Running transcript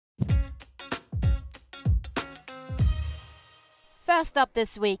First up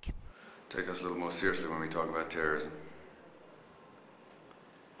this week. Take us a little more seriously when we talk about terrorism.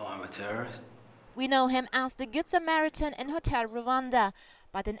 Oh, I'm a terrorist? We know him as the Good Samaritan in Hotel Rwanda,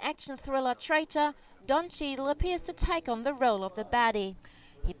 but in action thriller Traitor, Don Cheadle appears to take on the role of the baddie.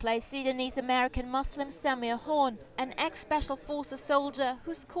 He plays Sudanese-American Muslim Samir Horn, an ex-Special Forces soldier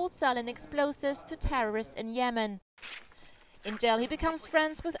who's caught selling explosives to terrorists in Yemen. In jail he becomes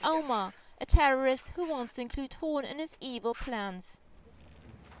friends with Omar, a terrorist who wants to include Horn in his evil plans.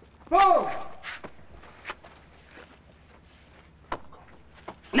 Whoa!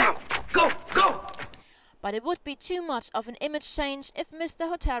 Now, go, go! But it would be too much of an image change if Mr.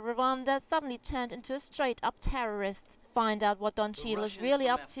 Hotel Rwanda suddenly turned into a straight-up terrorist. Find out what Don Cheadle is really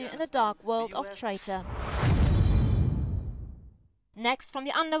up to in the dark world of Traitor. Next, from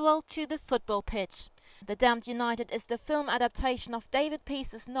the underworld to the football pitch. The Damned United is the film adaptation of David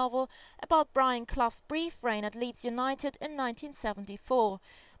Peace's novel about Brian Clough's brief reign at Leeds United in 1974.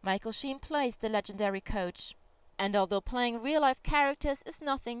 Michael Sheen plays the legendary coach. And although playing real-life characters is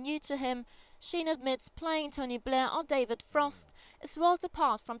nothing new to him, Sheen admits playing Tony Blair or David Frost is worlds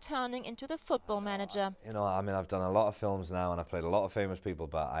apart from turning into the football manager. You know, I mean, I've done a lot of films now and I've played a lot of famous people,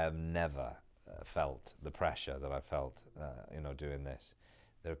 but I have never felt the pressure that I felt, you know, doing this.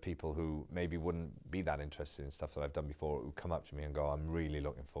 There are people who maybe wouldn't be that interested in stuff that I've done before who come up to me and go, I'm really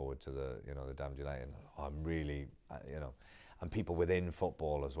looking forward to the, you know, the Damned United. Oh, I'm really, you know, and people within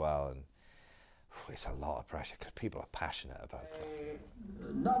football as well. And it's a lot of pressure because people are passionate about it.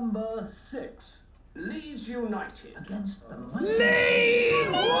 Number 6, Leeds United. Against the Leeds!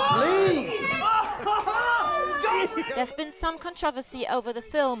 There's been some controversy over the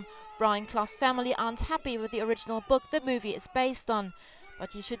film. Brian Clough's family aren't happy with the original book the movie is based on.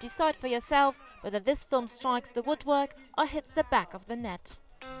 But you should decide for yourself whether this film strikes the woodwork or hits the back of the net.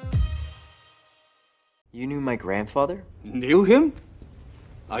 You knew my grandfather? Knew him?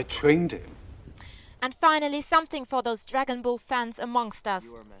 I trained him. And finally, something for those Dragonball fans amongst us.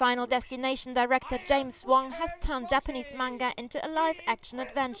 Final Destination director James Wong has turned Japanese manga into a live-action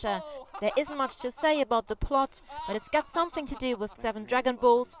adventure. There isn't much to say about the plot, but it's got something to do with 7 Dragon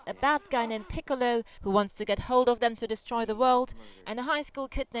Balls, a bad guy named Piccolo who wants to get hold of them to destroy the world, and a high school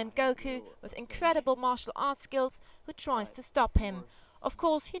kid named Goku with incredible martial arts skills who tries to stop him. Of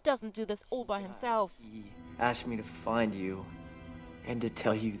course, he doesn't do this all by himself. He asked me to find you and to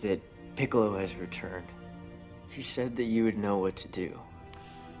tell you that Piccolo has returned. He said that you would know what to do.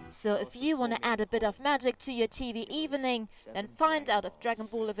 So if you want to add a bit of magic to your TV evening, then find out if Dragon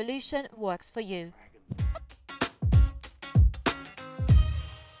Ball Evolution works for you.